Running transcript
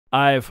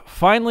I've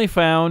finally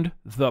found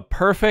the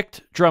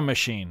perfect drum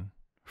machine.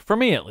 For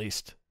me, at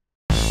least.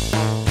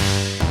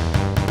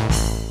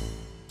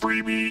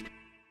 Freebeat.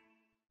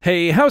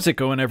 Hey, how's it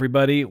going,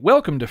 everybody?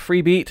 Welcome to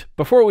Freebeat.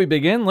 Before we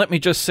begin, let me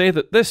just say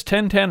that this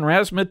 1010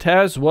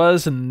 Razzmatazz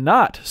was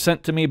not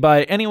sent to me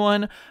by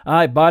anyone.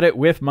 I bought it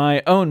with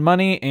my own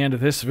money, and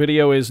this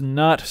video is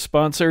not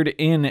sponsored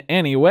in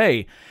any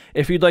way.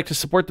 If you'd like to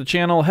support the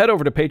channel, head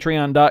over to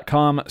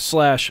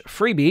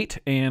patreon.com/freebeat.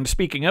 And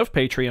speaking of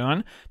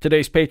Patreon,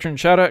 today's patron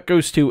shoutout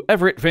goes to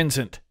Everett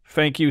Vincent.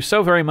 Thank you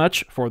so very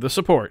much for the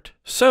support.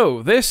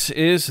 So, this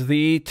is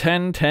the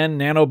 1010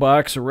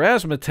 Nanobox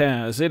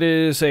Razzmatazz. It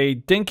is a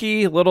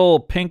dinky little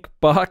pink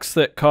box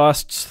that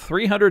costs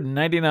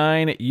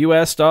 $399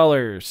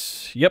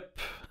 US. Yep,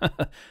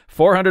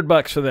 400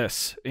 bucks for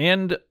this.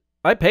 And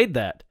I paid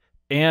that.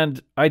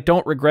 And I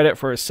don't regret it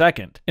for a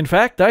second. In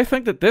fact, I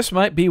think that this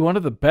might be one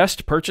of the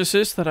best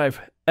purchases that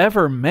I've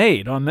ever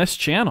made on this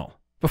channel.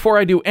 Before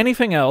I do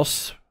anything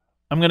else,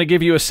 I'm going to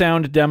give you a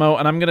sound demo,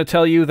 and I'm going to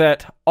tell you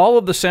that all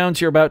of the sounds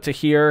you're about to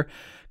hear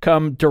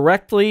come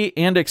directly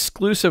and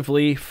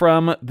exclusively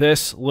from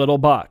this little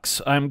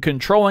box. I'm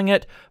controlling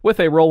it with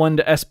a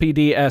Roland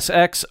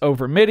SPD-SX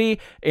over MIDI,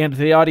 and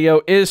the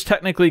audio is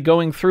technically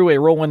going through a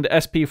Roland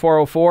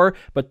SP404,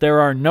 but there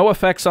are no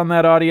effects on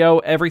that audio.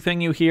 Everything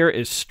you hear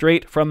is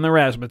straight from the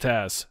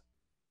Razzmatazz.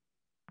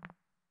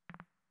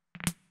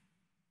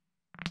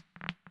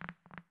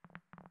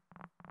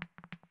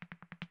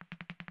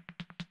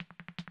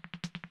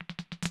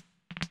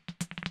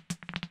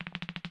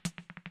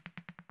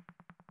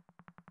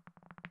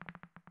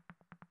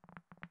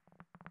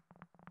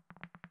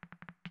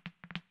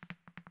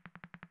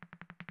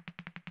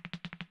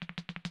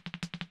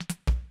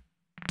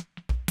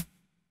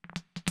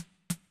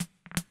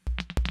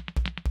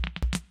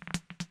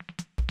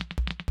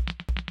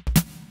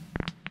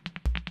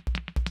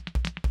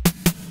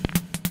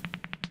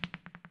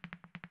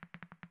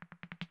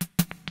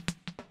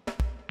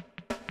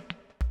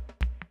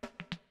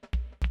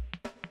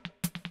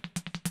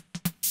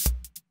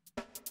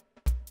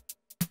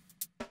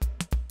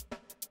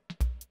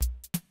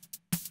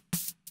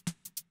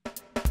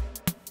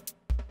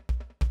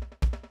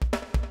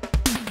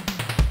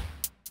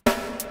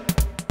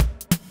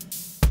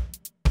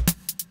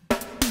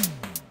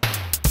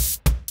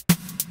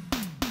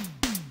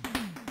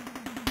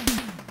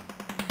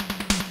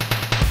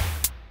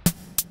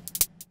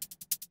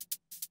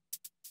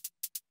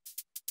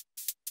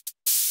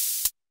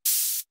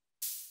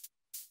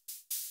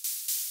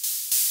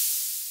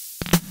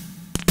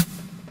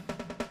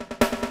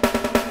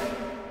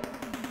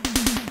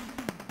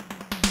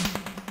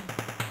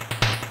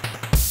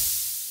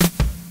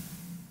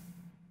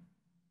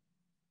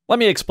 Let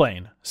me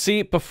explain.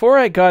 See, before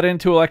I got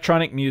into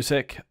electronic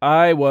music,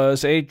 I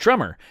was a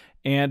drummer.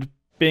 And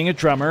being a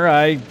drummer,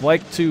 I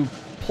like to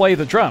play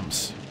the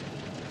drums.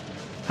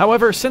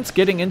 However, since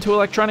getting into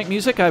electronic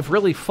music, I've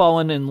really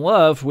fallen in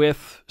love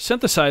with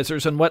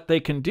synthesizers and what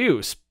they can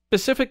do,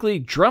 specifically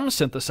drum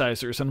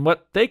synthesizers and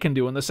what they can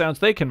do and the sounds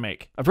they can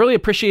make. I've really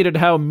appreciated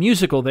how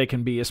musical they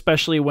can be,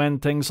 especially when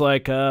things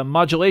like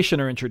modulation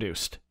are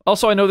introduced.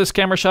 Also, I know this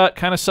camera shot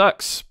kind of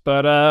sucks,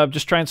 but I'm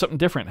just trying something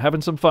different, having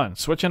some fun,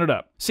 switching it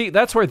up. See,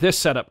 that's where this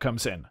setup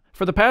comes in.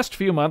 For the past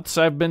few months,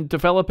 I've been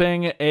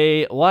developing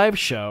a live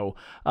show,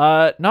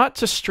 not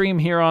to stream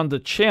here on the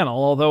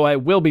channel, although I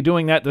will be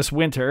doing that this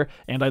winter,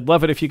 and I'd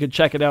love it if you could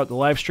check it out. The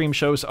live stream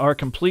shows are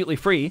completely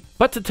free,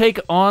 but to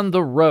take on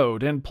the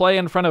road and play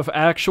in front of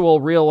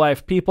actual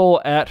real-life people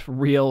at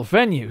real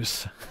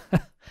venues.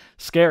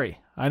 Scary,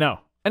 I know.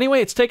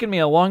 Anyway, it's taken me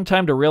a long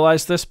time to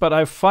realize this, but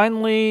I've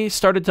finally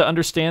started to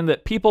understand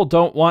that people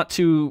don't want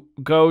to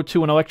go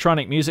to an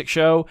electronic music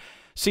show,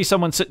 see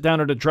someone sit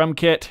down at a drum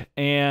kit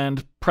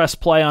and press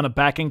play on a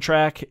backing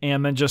track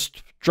and then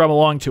just drum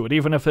along to it,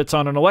 even if it's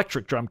on an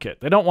electric drum kit.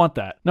 They don't want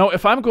that. No,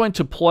 if I'm going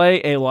to play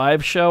a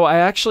live show, I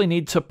actually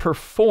need to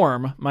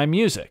perform my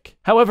music.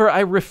 However, I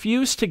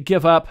refuse to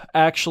give up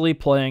actually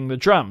playing the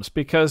drums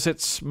because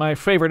it's my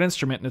favorite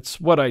instrument and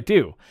it's what I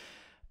do.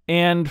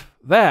 And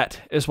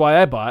that is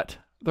why I bought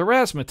the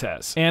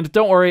Razzmatazz. And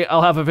don't worry,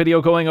 I'll have a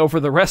video going over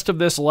the rest of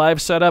this live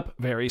setup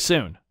very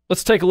soon.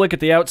 Let's take a look at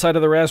the outside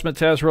of the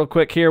Razzmatazz real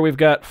quick here. We've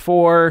got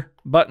 4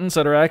 buttons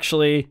that are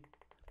actually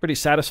pretty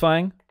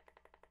satisfying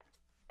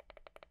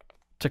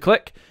to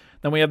click.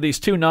 Then we have these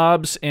 2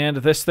 knobs, and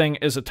this thing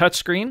is a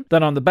touchscreen.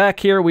 Then on the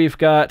back here, we've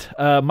got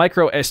a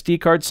micro SD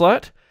card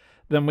slot.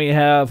 Then we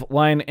have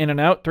line in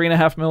and out,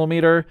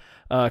 3.5mm,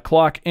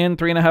 clock in,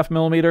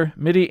 3.5mm,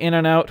 MIDI in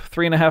and out,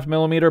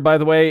 3.5mm. By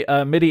the way,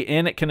 MIDI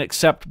in, it can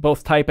accept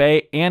both Type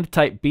A and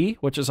Type B,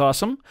 which is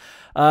awesome.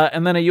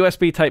 And then a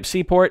USB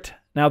Type-C port.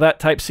 Now that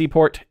Type-C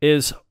port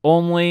is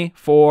only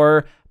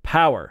for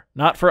power.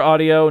 Not for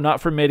audio,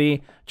 not for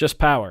MIDI, just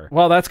power.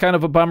 Well, that's kind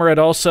of a bummer. It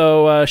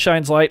also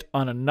shines light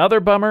on another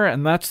bummer,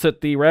 and that's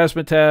that the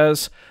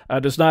Razzmatazz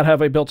does not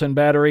have a built-in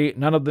battery.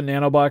 None of the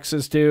nano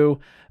boxes do.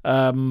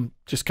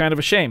 Just kind of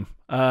a shame.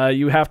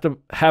 You have to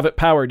have it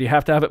powered. You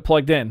have to have it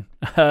plugged in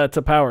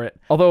to power it.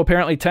 Although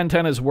apparently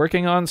 1010 is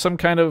working on some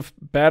kind of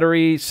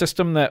battery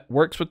system that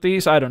works with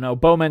these. I don't know.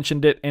 Bo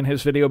mentioned it in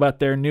his video about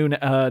their new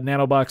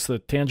nano box, the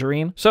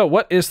Tangerine. So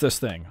what is this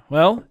thing?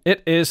 Well,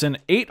 it is an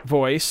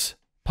 8-voice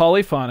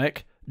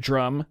polyphonic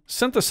drum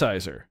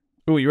synthesizer.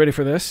 Ooh, you ready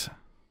for this?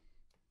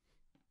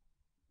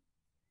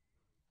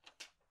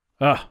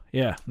 Oh,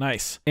 yeah,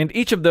 nice. And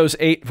each of those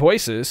 8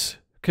 voices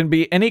can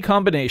be any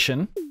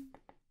combination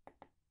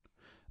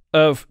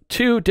of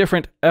 2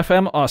 different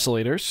FM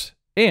oscillators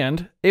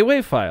and a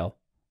WAV file.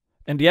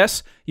 And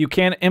yes, you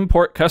can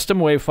import custom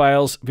WAV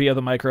files via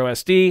the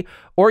microSD,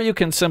 or you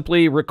can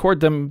simply record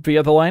them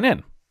via the line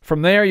in.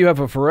 From there, you have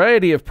a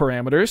variety of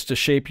parameters to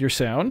shape your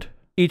sound.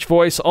 Each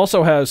voice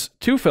also has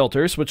 2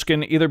 filters, which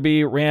can either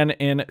be ran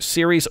in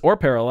series or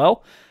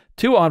parallel,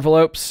 2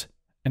 envelopes,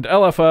 and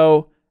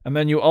LFO, and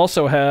then you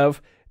also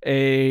have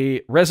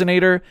a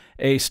resonator,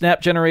 a snap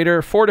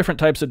generator, 4 different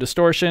types of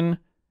distortion,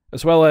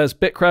 as well as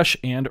bit crush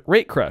and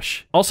rate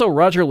crush. Also,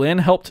 Roger Lynn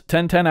helped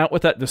 1010 out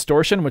with that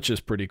distortion, which is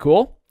pretty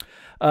cool.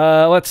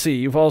 Let's see,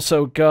 you've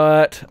also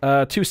got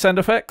 2 send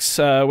effects,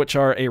 which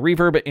are a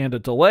reverb and a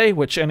delay,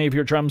 which any of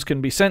your drums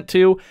can be sent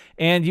to,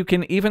 and you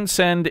can even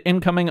send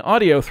incoming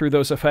audio through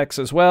those effects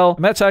as well.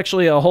 And that's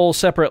actually a whole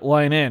separate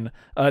line in.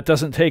 It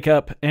doesn't take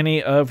up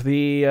any of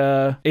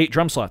the 8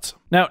 drum slots.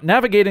 Now,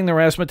 navigating the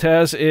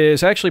Razzmatazz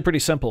is actually pretty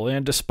simple,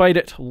 and despite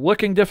it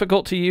looking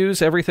difficult to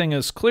use, everything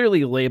is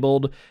clearly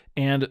labeled,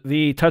 and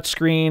the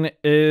touchscreen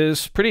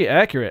is pretty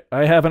accurate.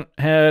 I haven't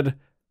had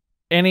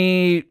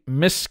any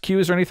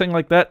miscues or anything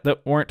like that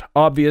that weren't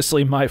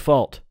obviously my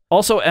fault.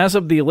 Also, as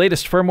of the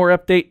latest firmware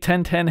update,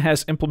 1010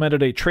 has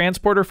implemented a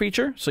transporter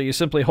feature, so you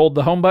simply hold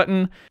the home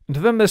button, and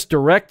then this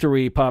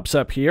directory pops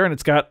up here, and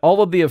it's got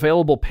all of the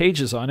available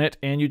pages on it,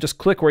 and you just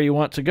click where you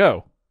want to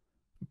go.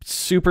 It's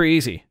super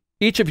easy.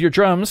 Each of your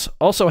drums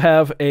also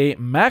have a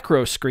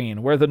macro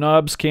screen where the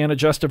knobs can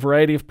adjust a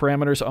variety of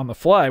parameters on the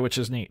fly, which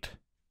is neat.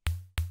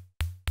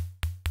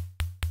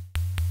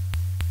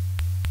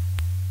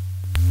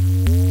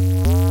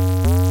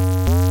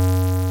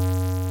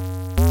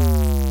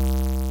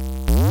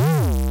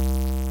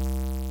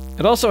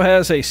 It also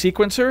has a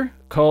sequencer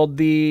called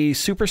the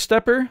Super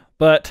Stepper,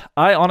 but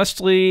I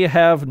honestly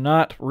have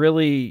not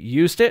really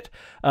used it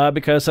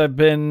because I've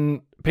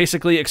been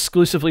basically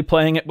exclusively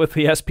playing it with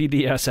the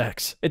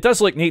SPD-SX. It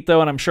does look neat though,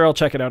 and I'm sure I'll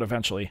check it out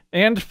eventually.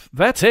 And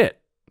that's it.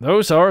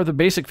 Those are the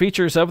basic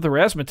features of the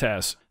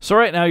Razzmatazz. So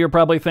right now you're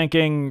probably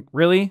thinking,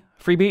 really?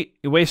 Freebie?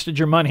 You wasted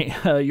your money.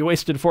 You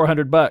wasted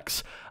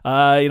 $400.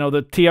 You know,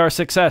 the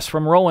TR6S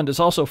from Roland is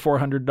also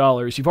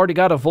 $400. You've already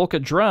got a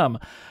Volca drum.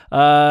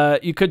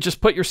 You could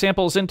just put your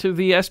samples into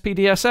the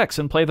SPD-SX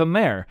and play them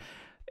there.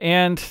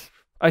 And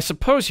I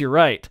suppose you're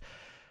right.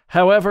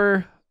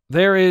 However,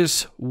 there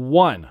is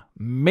one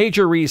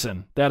major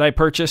reason that I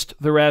purchased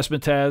the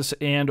Razzmatazz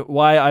and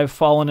why I've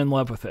fallen in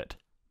love with it.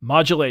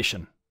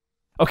 Modulation.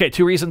 Okay,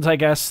 2 reasons, I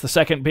guess. The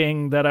second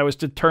being that I was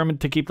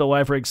determined to keep the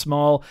live rig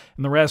small,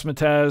 and the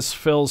Razzmatazz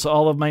fills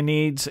all of my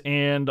needs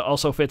and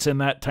also fits in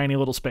that tiny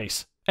little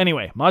space.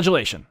 Anyway,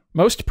 modulation.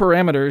 Most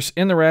parameters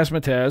in the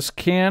Razzmatazz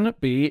can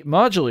be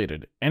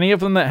modulated. Any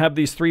of them that have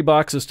these 3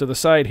 boxes to the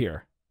side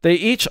here. They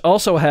each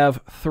also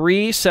have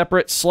 3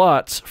 separate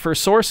slots for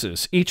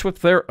sources, each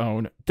with their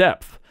own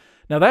depth.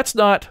 Now that's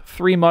not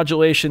 3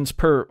 modulations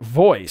per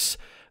voice.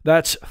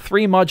 That's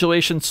 3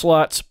 modulation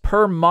slots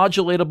per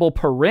modulatable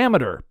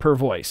parameter per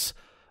voice.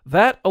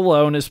 That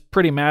alone is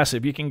pretty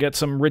massive. You can get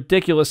some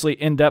ridiculously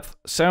in-depth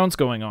sounds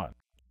going on.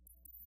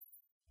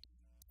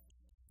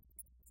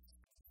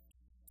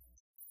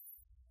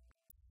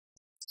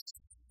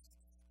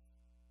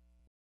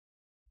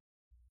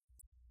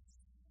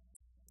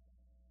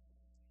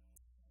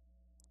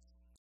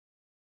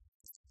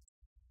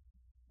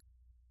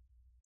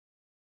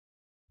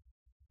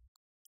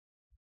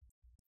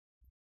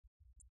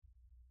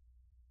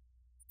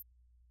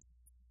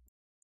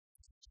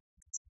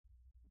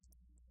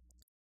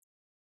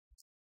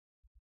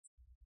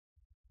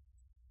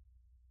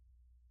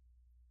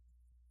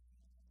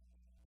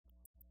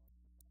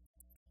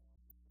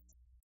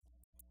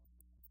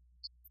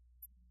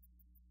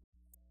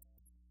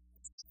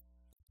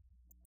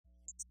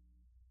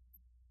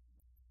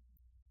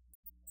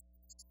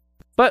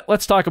 But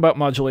let's talk about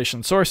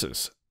modulation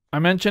sources. I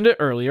mentioned it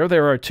earlier,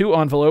 there are 2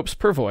 envelopes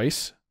per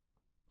voice.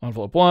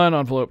 Envelope 1,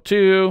 envelope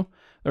 2.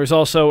 There's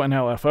also an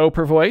LFO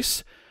per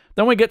voice.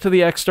 Then we get to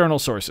the external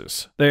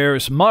sources.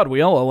 There's mod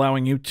wheel,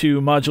 allowing you to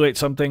modulate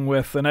something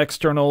with an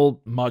external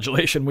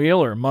modulation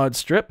wheel or mod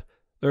strip.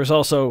 There's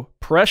also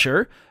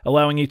pressure,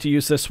 allowing you to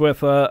use this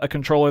with a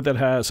controller that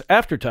has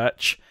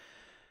aftertouch.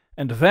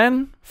 And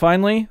then,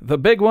 finally, the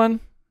big one,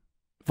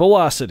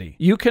 velocity.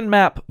 You can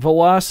map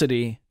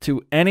velocity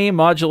to any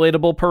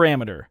modulatable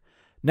parameter.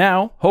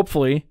 Now,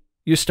 hopefully,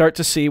 you start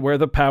to see where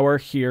the power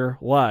here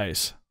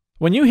lies.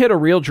 When you hit a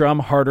real drum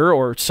harder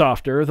or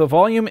softer, the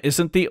volume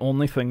isn't the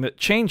only thing that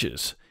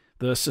changes.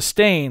 The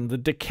sustain, the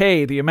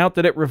decay, the amount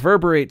that it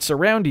reverberates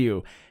around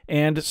you,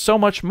 and so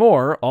much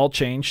more all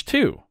change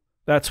too.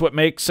 That's what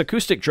makes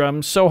acoustic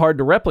drums so hard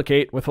to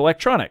replicate with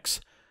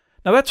electronics.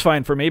 Now that's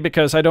fine for me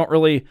because I don't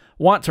really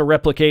want to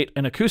replicate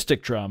an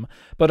acoustic drum,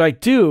 but I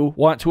do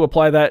want to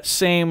apply that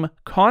same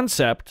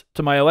concept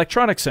to my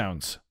electronic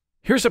sounds.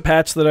 Here's a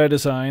patch that I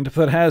designed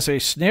that has a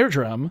snare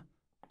drum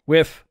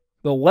with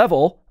the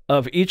level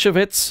of each of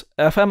its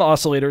FM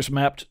oscillators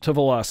mapped to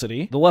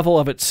velocity, the level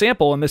of its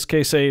sample, in this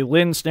case a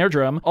Linn snare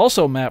drum,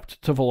 also mapped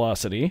to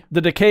velocity,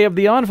 the decay of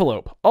the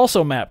envelope,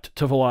 also mapped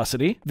to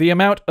velocity, the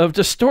amount of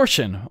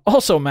distortion,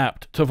 also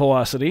mapped to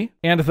velocity,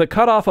 and the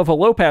cutoff of a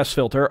low-pass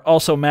filter,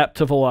 also mapped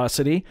to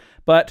velocity,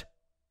 but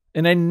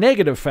in a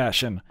negative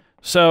fashion.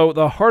 So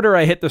the harder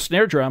I hit the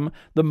snare drum,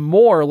 the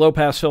more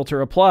low-pass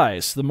filter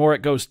applies, the more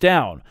it goes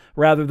down,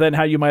 rather than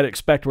how you might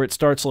expect where it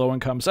starts low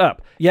and comes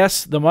up.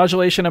 Yes, the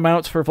modulation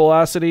amounts for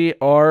velocity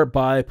are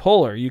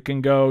bipolar. You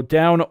can go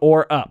down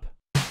or up.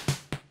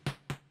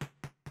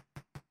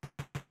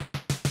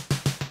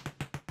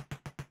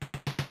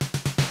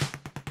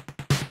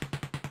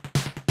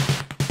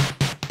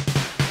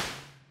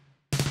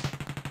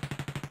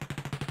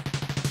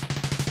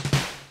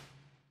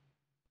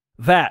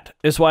 That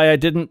is why I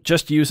didn't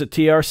just use a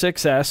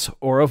TR6S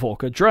or a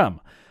Volca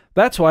drum.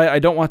 That's why I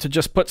don't want to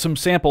just put some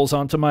samples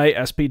onto my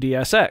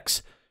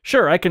SPDSX.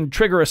 Sure, I can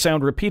trigger a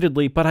sound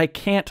repeatedly, but I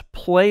can't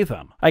play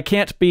them. I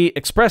can't be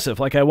expressive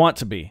like I want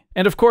to be.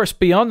 And of course,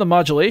 beyond the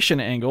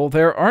modulation angle,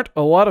 there aren't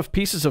a lot of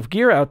pieces of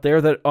gear out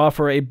there that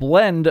offer a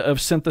blend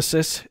of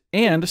synthesis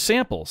and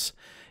samples.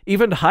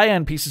 Even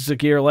high-end pieces of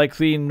gear like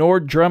the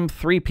Nord Drum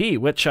 3P,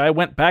 which I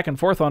went back and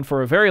forth on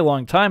for a very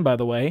long time, by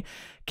the way,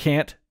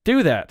 can't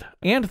do that.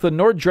 And the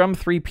Nord Drum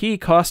 3P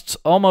costs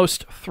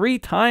almost 3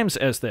 times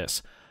as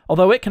this,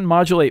 although it can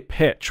modulate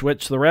pitch,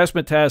 which the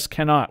Razzmatazz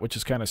cannot, which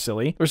is kind of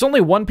silly. There's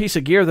only one piece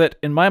of gear that,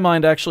 in my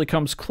mind, actually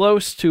comes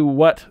close to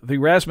what the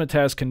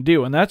Razzmatazz can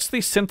do, and that's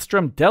the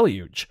Synthstrom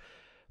Deluge.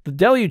 The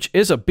Deluge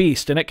is a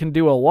beast, and it can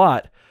do a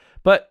lot,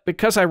 but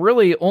because I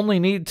really only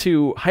need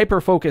to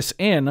hyper-focus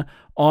in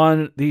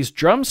on these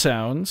drum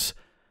sounds,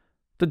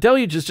 the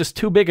Deluge is just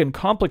too big and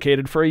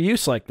complicated for a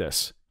use like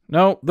this.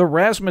 No, the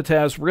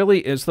Razzmatazz really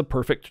is the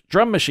perfect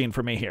drum machine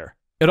for me here.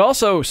 It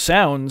also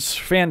sounds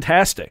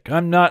fantastic.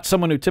 I'm not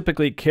someone who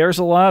typically cares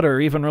a lot or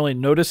even really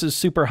notices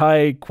super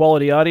high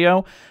quality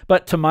audio,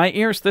 but to my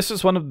ears, this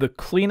is one of the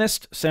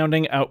cleanest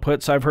sounding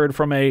outputs I've heard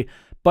from a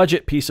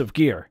budget piece of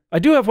gear. I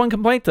do have one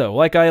complaint though.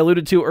 Like I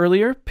alluded to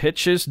earlier,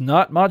 pitch is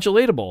not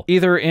modulatable.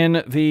 Either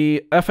in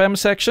the FM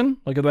section,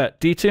 look at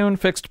that, detune,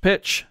 fixed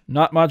pitch,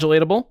 not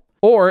modulatable,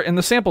 or in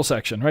the sample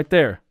section right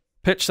there.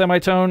 Pitch,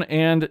 semitone,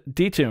 and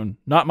detune,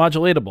 not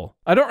modulatable.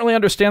 I don't really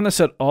understand this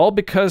at all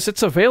because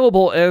it's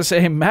available as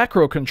a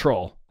macro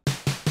control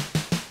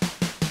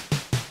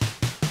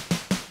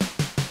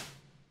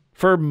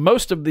for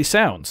most of the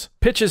sounds.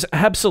 Pitch is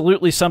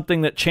absolutely something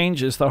that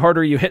changes the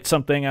harder you hit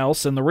something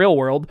else in the real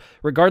world,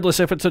 regardless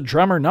if it's a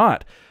drum or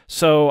not.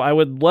 So I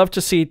would love to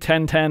see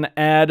 1010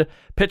 add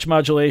pitch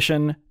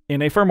modulation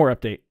in a firmware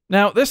update.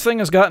 Now, this thing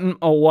has gotten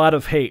a lot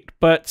of hate,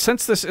 but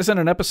since this isn't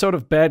an episode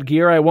of Bad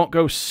Gear, I won't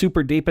go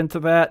super deep into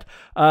that.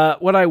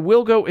 What I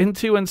will go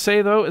into and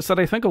say, though, is that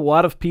I think a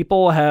lot of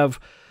people have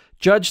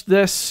judged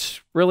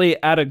this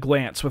really at a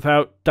glance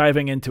without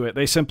diving into it.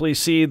 They simply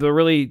see the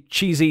really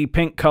cheesy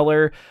pink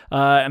color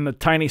and the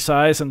tiny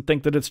size and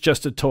think that it's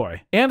just a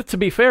toy. And to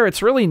be fair,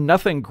 it's really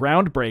nothing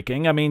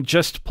groundbreaking. I mean,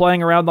 just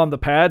playing around on the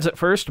pads at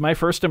first, my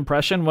first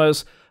impression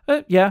was,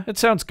 yeah, it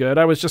sounds good.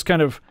 I was just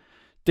kind of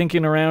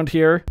dinking around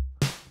here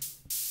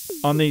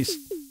on these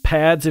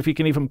pads, if you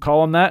can even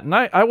call them that, and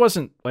I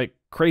wasn't like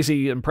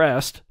crazy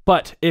impressed.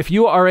 But if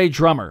you are a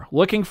drummer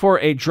looking for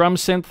a drum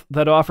synth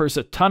that offers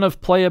a ton of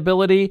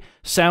playability,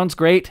 sounds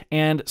great,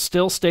 and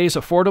still stays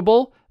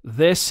affordable,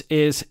 this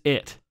is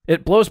it.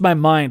 It blows my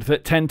mind that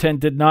 1010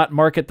 did not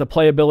market the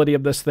playability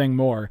of this thing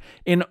more.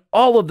 In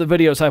all of the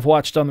videos I've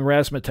watched on the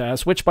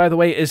Razzmatazz, which by the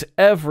way is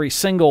every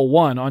single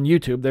one on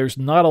YouTube, there's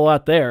not a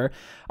lot there,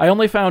 I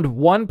only found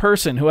one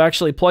person who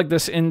actually plugged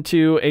this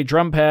into a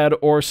drum pad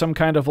or some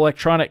kind of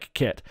electronic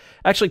kit.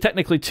 Actually,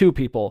 technically 2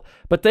 people,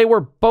 but they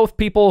were both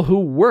people who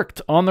worked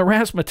on the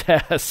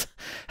Razzmatazz.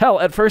 Hell,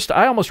 at first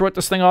I almost wrote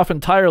this thing off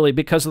entirely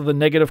because of the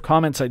negative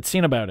comments I'd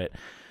seen about it.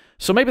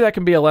 So maybe that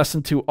can be a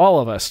lesson to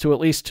all of us to at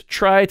least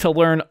try to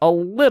learn a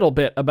little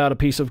bit about a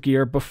piece of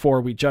gear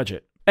before we judge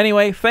it.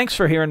 Anyway, thanks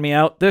for hearing me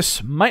out.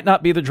 This might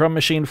not be the drum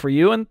machine for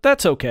you, and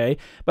that's okay,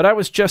 but I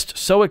was just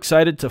so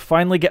excited to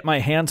finally get my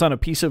hands on a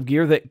piece of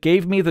gear that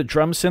gave me the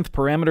drum synth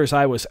parameters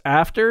I was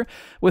after,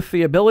 with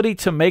the ability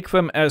to make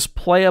them as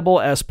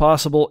playable as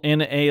possible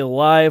in a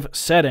live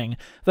setting,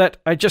 that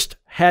I just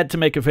had to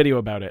make a video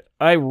about it.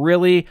 I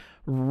really,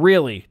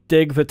 really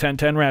dig the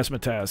 1010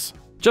 Razzmatazz.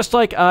 Just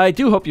like I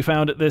do hope you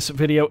found this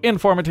video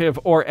informative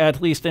or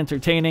at least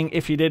entertaining.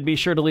 If you did, be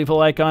sure to leave a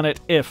like on it.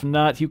 If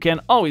not, you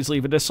can always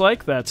leave a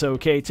dislike. That's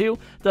okay too.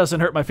 Doesn't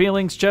hurt my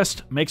feelings,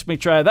 just makes me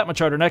try that much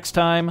harder next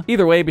time.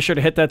 Either way, be sure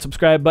to hit that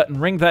subscribe button,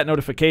 ring that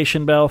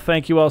notification bell.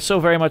 Thank you all so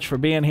very much for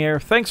being here.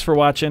 Thanks for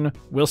watching.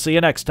 We'll see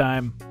you next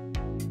time.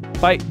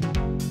 Bye.